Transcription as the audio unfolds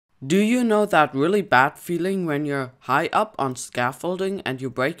Do you know that really bad feeling when you're high up on scaffolding and you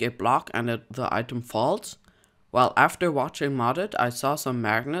break a block and the item falls? Well, after watching Modded, I saw some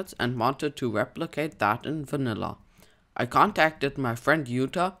magnets and wanted to replicate that in vanilla. I contacted my friend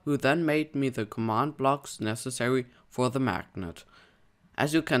Utah, who then made me the command blocks necessary for the magnet.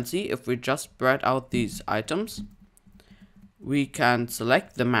 As you can see, if we just spread out these items, we can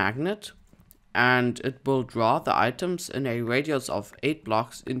select the magnet, and it will draw the items in a radius of 8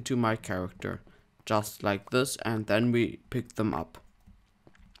 blocks into my character, just like this, and then we pick them up.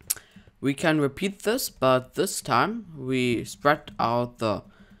 We can repeat this, but this time we spread out the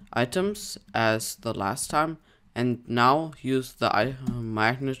items as the last time, and now use the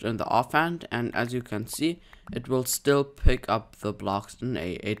magnet in the offhand, and as you can see, it will still pick up the blocks in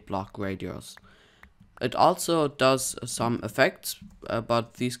a 8 block radius. It also does some effects,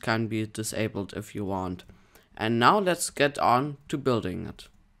 but these can be disabled if you want. And now let's get on to building it.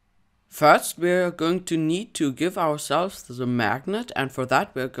 First, we're going to need to give ourselves the magnet, and for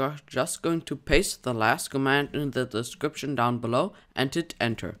that we're just going to paste the last command in the description down below and hit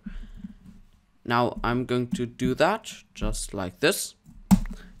enter. Now I'm going to do that just like this.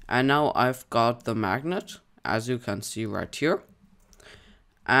 And now I've got the magnet, as you can see right here.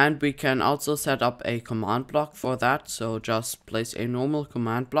 And we can also set up a command block for that, so just place a normal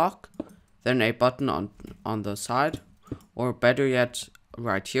command block, then a button on the side, or better yet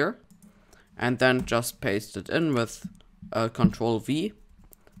right here, and then just paste it in with Control V,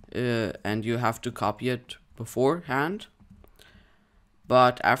 and you have to copy it beforehand.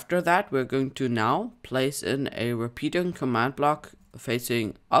 But after that we're going to now place in a repeating command block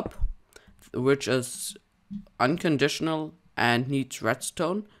facing up, which is unconditional and needs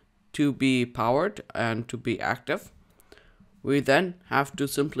redstone to be powered and to be active. We then have to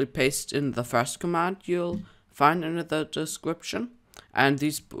simply paste in the first command you'll find in the description, and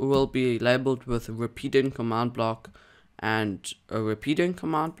these will be labeled with a repeating command block and a repeating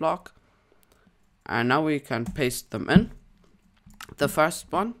command block. And now we can paste them in, the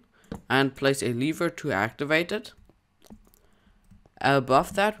first one, and place a lever to activate it.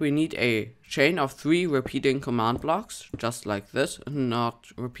 Above that we need a chain of 3 repeating command blocks, just like this, not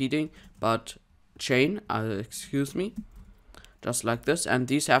repeating but chain, excuse me, just like this, and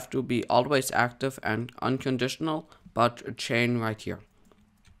these have to be always active and unconditional, but a chain right here.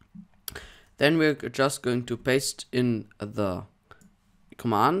 Then we're just going to paste in the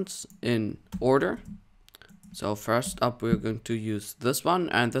commands in order. So first up we're going to use this one,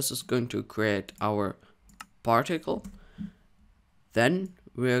 and this is going to create our particle. Then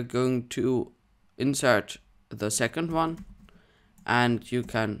we're going to insert the second one, and you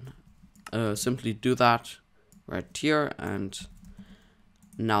can simply do that right here. And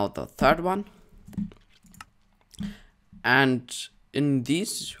now the third one, and in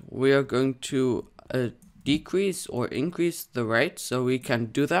these we are going to decrease or increase the rate, so we can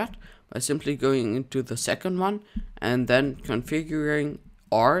do that by simply going into the second one and then configuring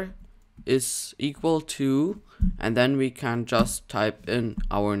R is equal to, and then we can just type in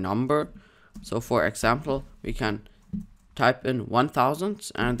our number. So for example, we can type in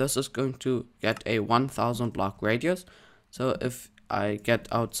 1000, and this is going to get a 1000 block radius. So if I get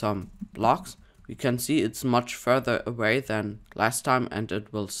out some blocks, we can see it's much further away than last time, and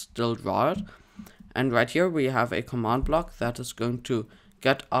it will still draw it. And right here we have a command block that is going to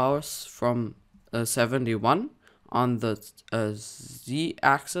get ours from 71 on the Z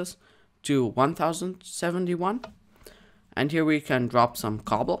axis to 1071. And here we can drop some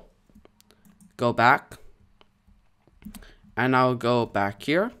cobble, go back, and I'll go back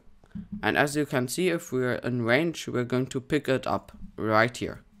here. And as you can see, if we're in range, we're going to pick it up right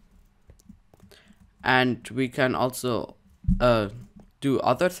here. And we can also do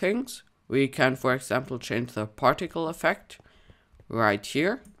other things. We can, for example, change the particle effect right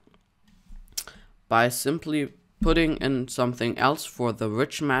here by simply putting in something else for the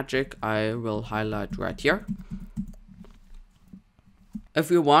witchMagic. I will highlight right here.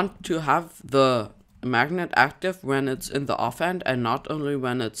 If we want to have the magnet active when it's in the offhand and not only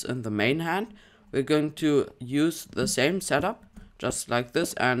when it's in the main hand, we're going to use the same setup just like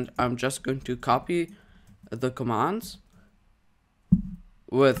this, and I'm just going to copy the commands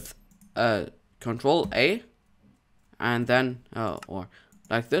with Control A, and then or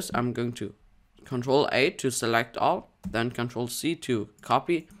like this, I'm going to Control A to select all, then Control C to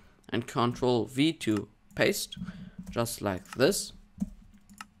copy, and Control V to paste, just like this.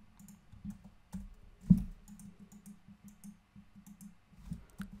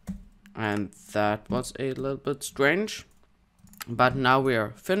 And that was a little bit strange, but now we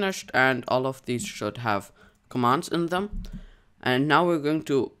are finished, and all of these should have commands in them. And now we're going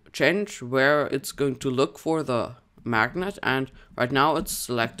to change where it's going to look for the magnet, and right now it's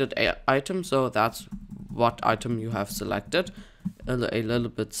selected item, so that's what item you have selected. A little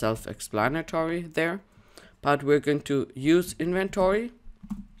bit self-explanatory there, but we're going to use inventory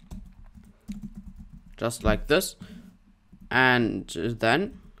just like this, and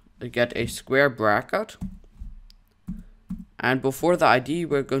then get a square bracket, and before the ID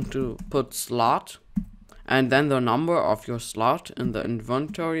we're going to put slot and then the number of your slot in the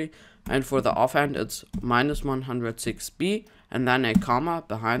inventory, and for the offhand it's -106B and then a comma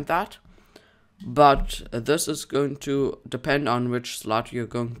behind that. But this is going to depend on which slot you're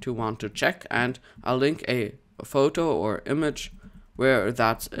going to want to check, and I'll link a photo or image where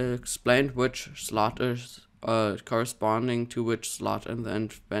that's explained which slot is corresponding to which slot in the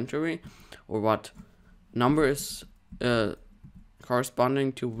inventory, or what number is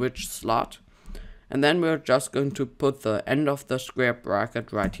corresponding to which slot. And then we're just going to put the end of the square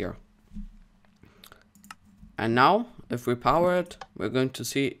bracket right here. And now if we power it, we're going to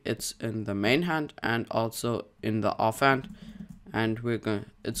see it's in the main hand and also in the offhand, and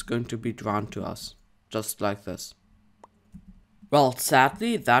it's going to be drawn to us just like this. Well,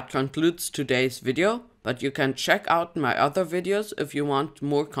 sadly that concludes today's video, but you can check out my other videos if you want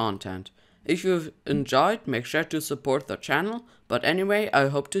more content. If you've enjoyed, make sure to support the channel, but anyway, I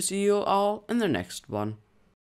hope to see you all in the next one.